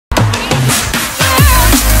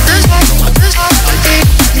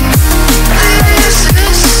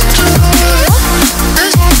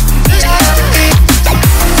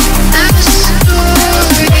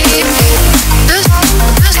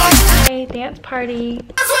party.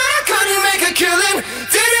 That's why I couldn't make a killing.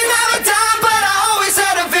 Didn't have a dime, but I always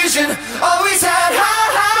had a vision. Always had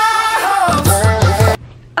high hopes.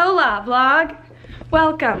 Hola, vlog.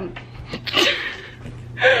 Welcome.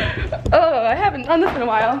 Oh, I haven't done this in a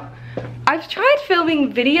while. I've tried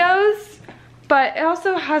filming videos, but it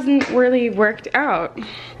also hasn't really worked out.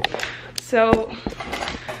 So,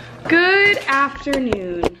 good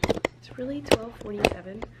afternoon. It's really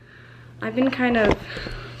 12:47. I've been kind of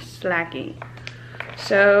slacking.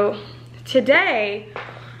 So, today,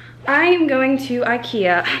 I am going to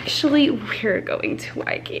Ikea. Actually, we're going to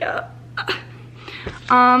Ikea.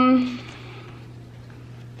 Oh,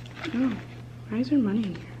 why is there money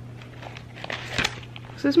in here?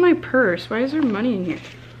 This is my purse. Why is there money in here?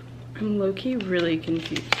 I'm low-key really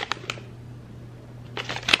confused.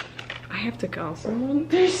 I have to call someone.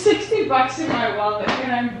 There's 60 bucks in my wallet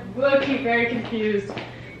and I'm low-key very confused.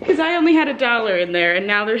 Because I only had $1 in there and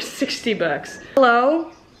now there's 60 bucks.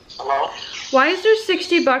 Hello? Hello? Why is there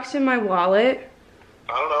 60 bucks in my wallet?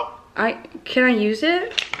 I don't know. Can I use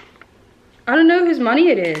it? I don't know whose money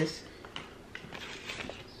it is.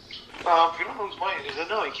 If you don't know whose money it is, then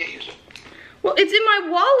no, you can't use it. Well, it's in my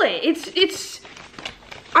wallet. It's,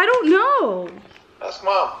 I don't know. Ask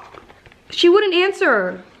Mom. She wouldn't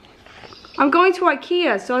answer. I'm going to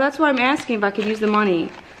Ikea, so that's why I'm asking if I could use the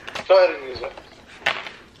money. Go ahead and use it.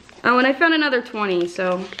 Oh, and I found another 20,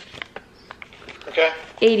 so. Okay.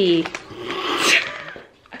 80.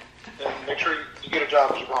 Then make sure you get a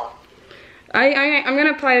job as you're gone. I'm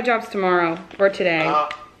gonna apply to jobs tomorrow, or today.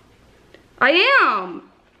 I am!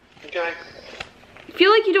 Okay. I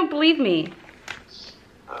feel like you don't believe me.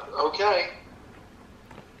 Okay.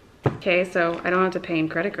 Okay, so I don't have to pay in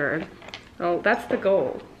credit card. Oh, that's the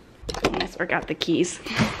goal. I forgot the keys.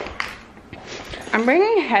 I'm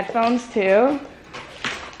bringing headphones too.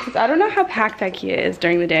 Cause I don't know how packed Ikea is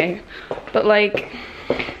during the day. But like,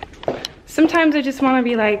 sometimes I just wanna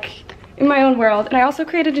be like, in my own world. And I also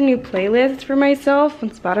created a new playlist for myself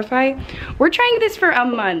on Spotify. We're trying this for a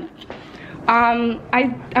month.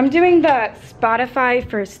 I'm doing the Spotify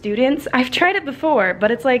for students. I've tried it before,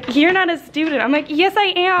 but it's like, you're not a student. I'm like, yes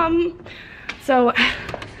I am. So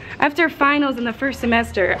after finals in the first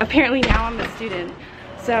semester, apparently now I'm a student.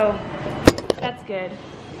 So that's good.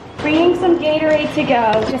 Bringing some Gatorade to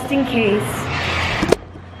go, just in case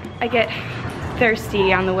I get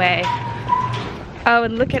thirsty on the way. Oh,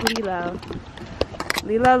 and look at Lilo.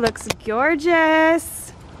 Lilo looks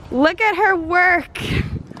gorgeous. Look at her work.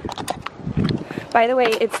 By the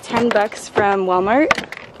way, it's 10 bucks from Walmart.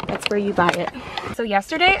 That's where you buy it. So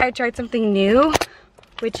yesterday I tried something new,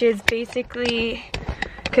 which is basically,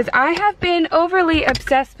 because I have been overly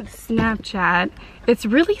obsessed with Snapchat. It's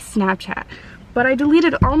really Snapchat, but I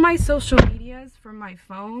deleted all my social medias from my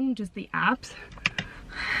phone, just the apps.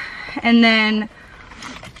 And then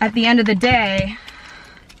at the end of the day,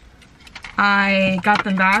 I got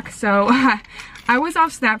them back. So I was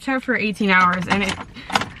off Snapchat for 18 hours and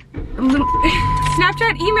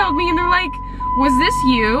Snapchat emailed me and they're like, was this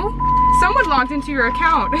you? Someone logged into your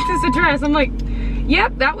account at this address. I'm like,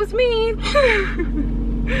 yep, that was me.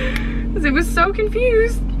 It was so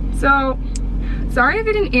confused. So sorry if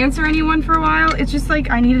I didn't answer anyone for a while. It's just like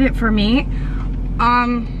I needed it for me.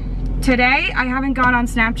 Today I haven't gone on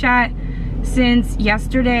Snapchat since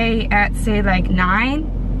yesterday at say like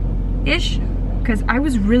 9-ish, because I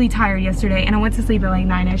was really tired yesterday and I went to sleep at like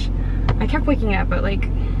 9-ish. I kept waking up, but like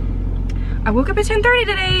I woke up at 10:30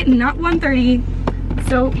 today, not 1:30.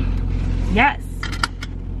 So yes.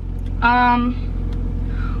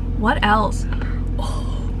 What else?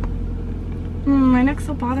 Oh, my neck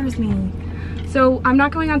still bothers me. So I'm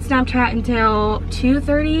not going on Snapchat until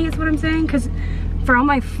 2:30 is what I'm saying, because for all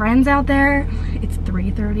my friends out there, it's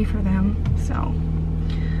 3:30 for them. So,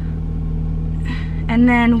 and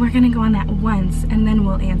then we're gonna go on that once, and then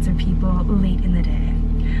we'll answer people late in the day.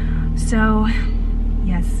 So,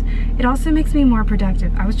 yes, it also makes me more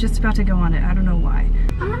productive. I was just about to go on it. I don't know why.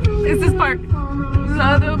 It's this part. Those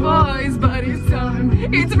other boys, but it's time.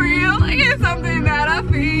 It's real. It's something that I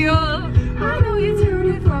feel. I know you heard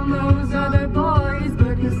it from those other boys,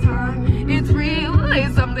 but it's time. It's real.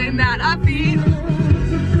 It's something that I feel.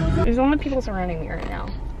 There's only people surrounding me right now,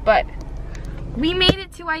 but we made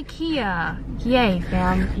it to Ikea. Yay,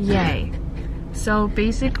 fam. Yay. So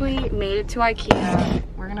basically, made it to Ikea.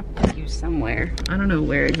 We're gonna put you somewhere. I don't know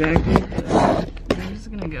where exactly, but you're just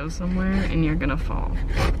gonna go somewhere and you're gonna fall.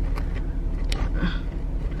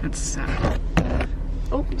 That's sad.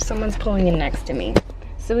 Oh, someone's pulling in next to me.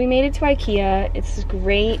 So we made it to Ikea. It's a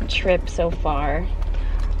great trip so far.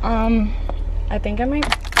 I think I might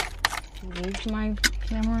leave my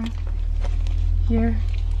camera here.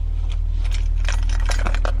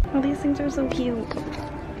 Oh, these things are so cute.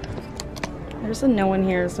 There's no one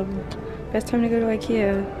here, so best time to go to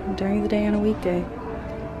Ikea during the day on a weekday.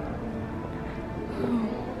 Oh,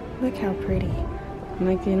 look how pretty. I'm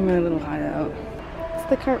like in my little hideout. It's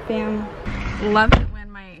the cart fam. Love it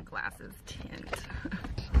when my glasses tint.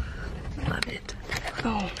 Love it.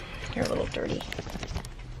 Oh, you're a little dirty.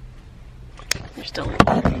 You're still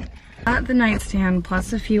dirty. Got the nightstand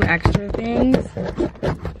plus a few extra things.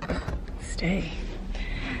 Stay.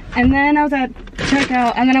 And then I was at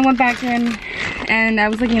checkout, and then I went back in, and I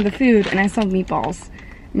was looking at the food, and I saw meatballs.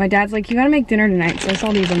 My dad's like, you gotta make dinner tonight. So I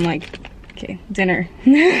saw these, I'm like, okay, dinner.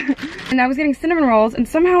 And I was getting cinnamon rolls, and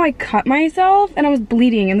somehow I cut myself, and I was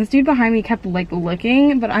bleeding, and this dude behind me kept like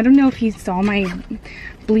looking, but I don't know if he saw my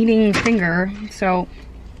bleeding finger, so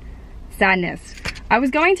sadness. I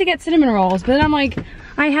was going to get cinnamon rolls, but then I'm like,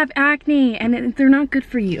 I have acne, and they're not good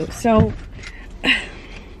for you, so I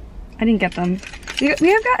didn't get them. We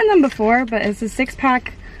have gotten them before, but it's a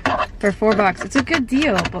 6-pack for $4. It's a good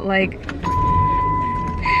deal, but like, we don't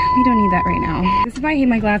need that right now. This is why I hate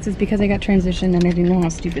my glasses, because I got transitioned and I didn't know how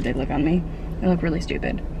stupid they look on me. They look really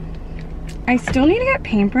stupid. I still need to get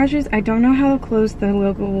paintbrushes. I don't know how close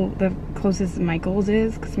the closest Michael's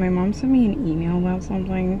is, because my mom sent me an email about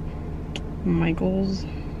something. Michael's.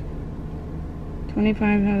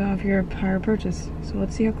 25% off your prior purchase. So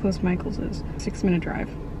let's see how close Michael's is. 6-minute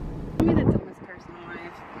drive. I'm the dumbest person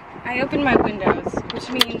alive. I opened my windows,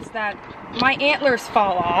 which means that my antlers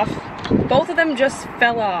fall off. Both of them just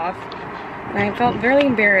fell off. And I felt very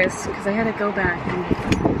embarrassed because I had to go back and I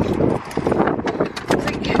was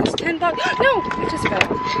like, it's $10. No! It just fell.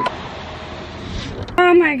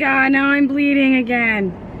 Oh my god, now I'm bleeding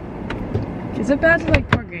again. Is it bad to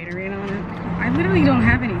like pour Gatorade on it? I literally don't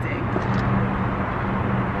have anything.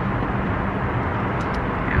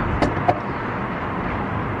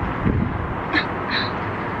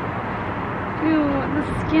 The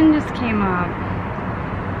skin just came up.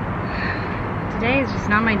 Today is just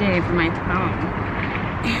not my day for my phone.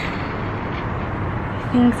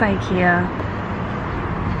 Thanks, Ikea.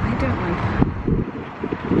 I don't like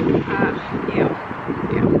that. Ew.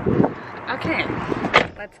 Okay,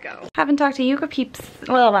 let's go. Haven't talked to Yuka peeps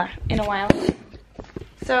in a while.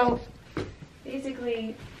 So,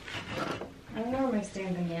 basically, I don't know where my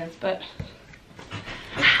stand thing is, but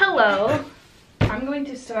hello. I'm going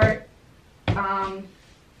to start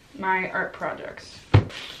my art projects.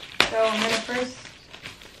 So I'm gonna first,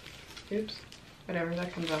 oops, whatever,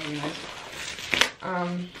 that comes out really nice.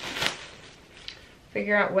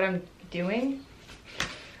 Figure out what I'm doing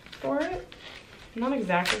for it. I'm not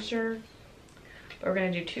exactly sure, but we're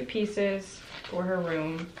gonna do 2 pieces for her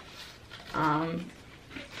room.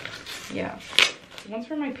 Yeah. One's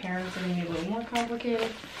for my parents and maybe a little more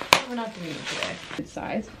complicated, but we're not doing it today. Good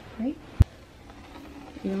size, right?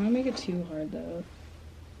 You don't want to make it too hard though.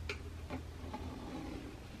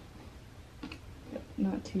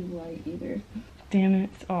 Not too light either. Damn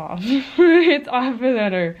it, it's off. It's off for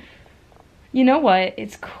better. You know what?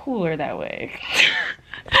 It's cooler that way.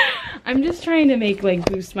 I'm just trying to make like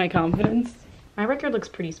boost my confidence. My record looks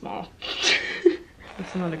pretty small.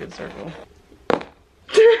 It's not a good circle.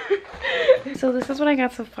 So this is what I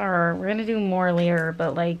got so far. We're gonna do more later,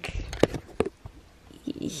 but like,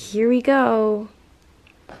 here we go.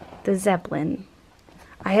 The Zeppelin.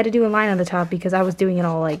 I had to do a line on the top because I was doing it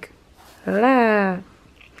all like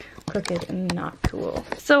crooked and not cool.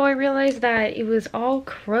 So I realized that it was all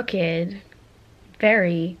crooked,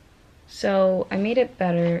 so I made it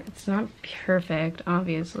better. It's not perfect,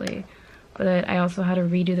 obviously, but I also had to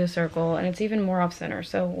redo the circle, and it's even more off center.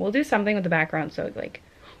 So we'll do something with the background, so like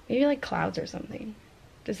maybe like clouds or something.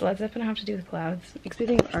 Does Led Zeppelin have to do with clouds?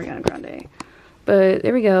 Excluding Ariana Grande. But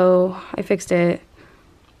there we go. I fixed it.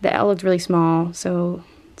 The L looked really small, so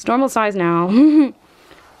it's normal size now.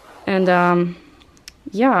 And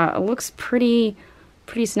yeah, it looks pretty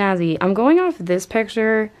snazzy. I'm going off this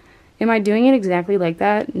picture. Am I doing it exactly like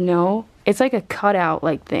that? No. It's like a cutout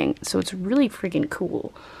like thing, so it's really freaking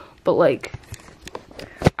cool. But like,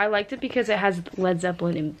 I liked it because it has Led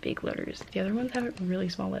Zeppelin in big letters. The other ones have really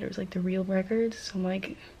small letters, like the real records. So I'm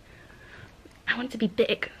like, I want it to be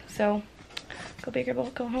big. So go big or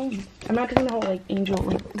go home. I'm not doing the whole like angel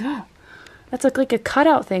like that's like a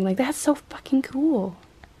cutout thing. Like that's so fucking cool.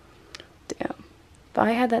 Damn. But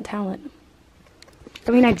I had that talent.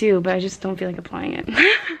 I mean I do, but I just don't feel like applying it.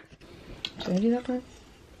 Should I do that part?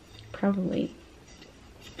 Probably.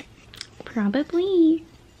 Probably.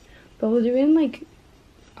 But we'll do it in like,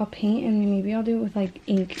 I'll paint and maybe I'll do it with like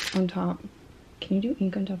ink on top. Can you do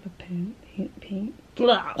ink on top of paint?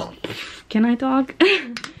 Blah. Can I talk?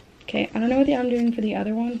 Okay, I don't know what I'm doing for the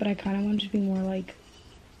other one, but I kind of want it to be more like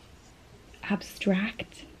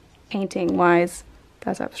abstract. Painting wise,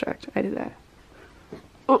 that's abstract. I did that.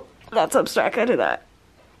 Oh, that's abstract. I did that.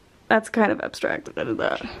 That's kind of abstract. I did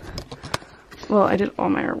that. Well, I did all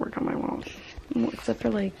my artwork on my walls. Except for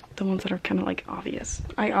like the ones that are kind of like obvious.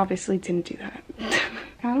 I obviously didn't do that.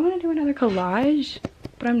 I don't want to do another collage,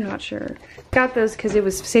 but I'm not sure. Got those because it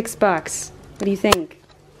was $6. What do you think?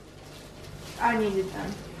 I needed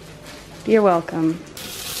them. You're welcome.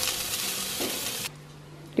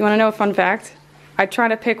 You want to know a fun fact? I tried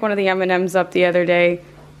to pick one of the M&Ms up the other day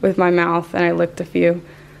with my mouth and I licked a few.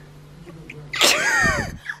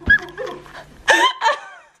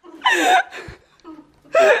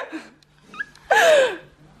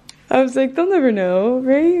 I was like, they'll never know,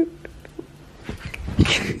 right?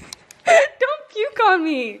 Don't puke on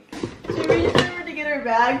me. She reached over to get her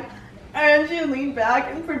bag, and she leaned back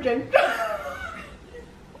and projected.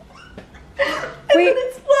 Wait. And then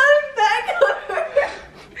it splattered back on her.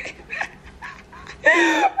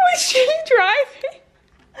 Was she driving?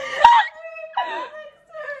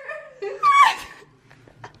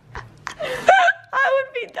 I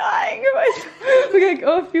would be dying if I was like,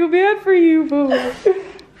 oh, I feel bad for you, boo.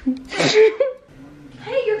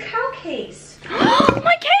 Hey, your cow case.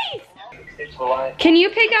 My case! Can you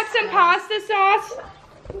pick up some pasta sauce?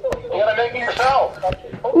 You gotta make it yourself.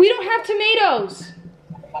 We don't have tomatoes.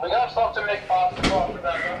 We got stuff to make pasta sauce,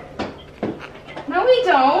 Rebecca. No, we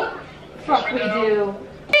don't. Fuck, we do.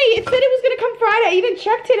 Hey, it said it was gonna come Friday. I even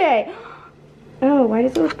checked today. Oh, why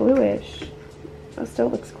does it look bluish? Oh, still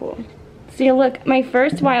looks cool. See, look, my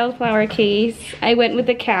first wildflower case. I went with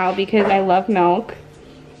the cow because I love milk.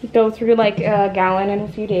 Go through like a gallon in a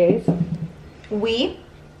few days.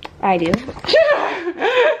 I do.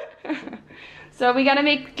 So we gotta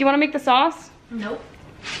make, do you wanna make the sauce? Nope.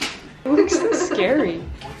 It looks so scary.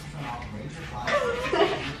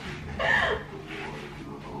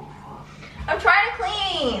 I'm trying to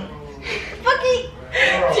clean. Fucking.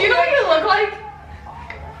 Do you know what you look like?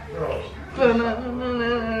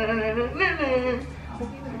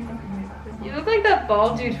 You look like that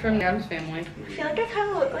bald dude from Adam's Family. I feel like I kind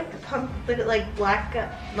of look like the black guy,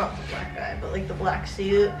 not the black guy, but like the black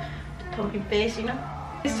suit, the pumpkin face, you know?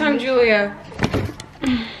 This time, Julia.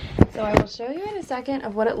 So I will show you in a second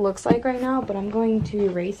of what it looks like right now, but I'm going to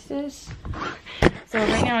erase this. So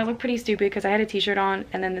right now I look pretty stupid because I had a t-shirt on,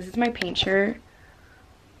 and then this is my paint shirt.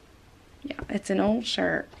 Yeah, it's an old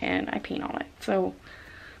shirt and I paint on it. So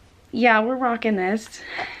yeah, we're rocking this.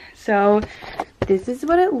 So this is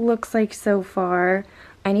what it looks like so far.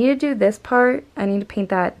 I need to do this part. I need to paint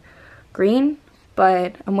that green,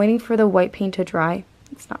 but I'm waiting for the white paint to dry.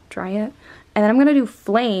 It's not dry yet. And then I'm gonna do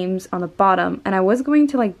flames on the bottom, and I was going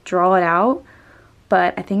to like draw it out,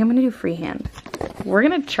 but I think I'm gonna do freehand. We're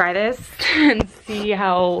gonna try this and see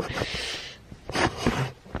how,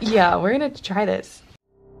 yeah, we're gonna try this.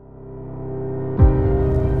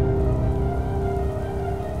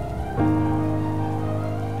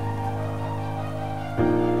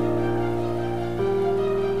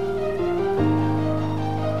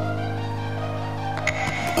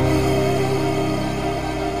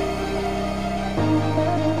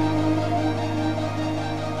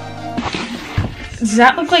 Does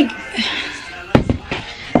that look like,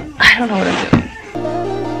 I don't know what I'm doing.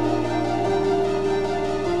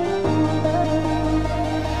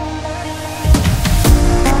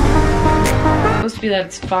 It's supposed to be that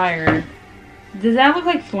it's fire. Does that look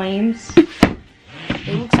like flames?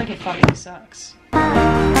 It looks like it fucking sucks.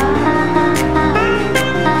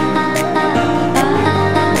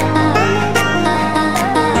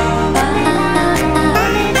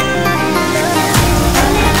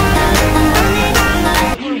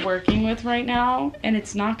 Working with right now, and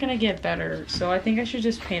it's not gonna get better, so I think I should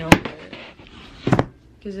just paint over it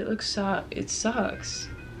because it looks it sucks.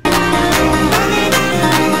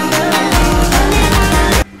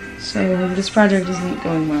 So this project isn't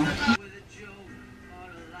going well.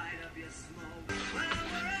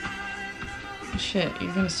 Shit,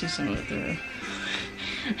 you're gonna see some of it through.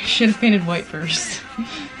 I should have painted white first.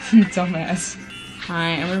 Dumbass.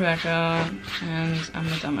 Hi, I'm Rebecca, and I'm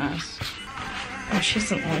a dumbass. Oh, she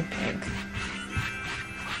doesn't like pink.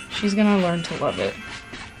 She's gonna learn to love it.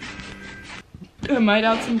 I might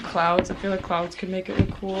add some clouds. I feel like clouds could make it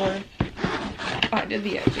look cooler. Oh, I did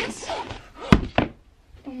the edges.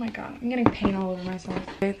 Oh my god, I'm getting paint all over myself.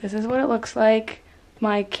 Okay, this is what it looks like.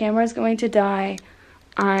 My camera's going to die.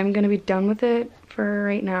 I'm gonna be done with it for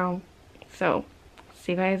right now. So,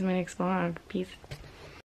 see you guys in my next vlog. Peace.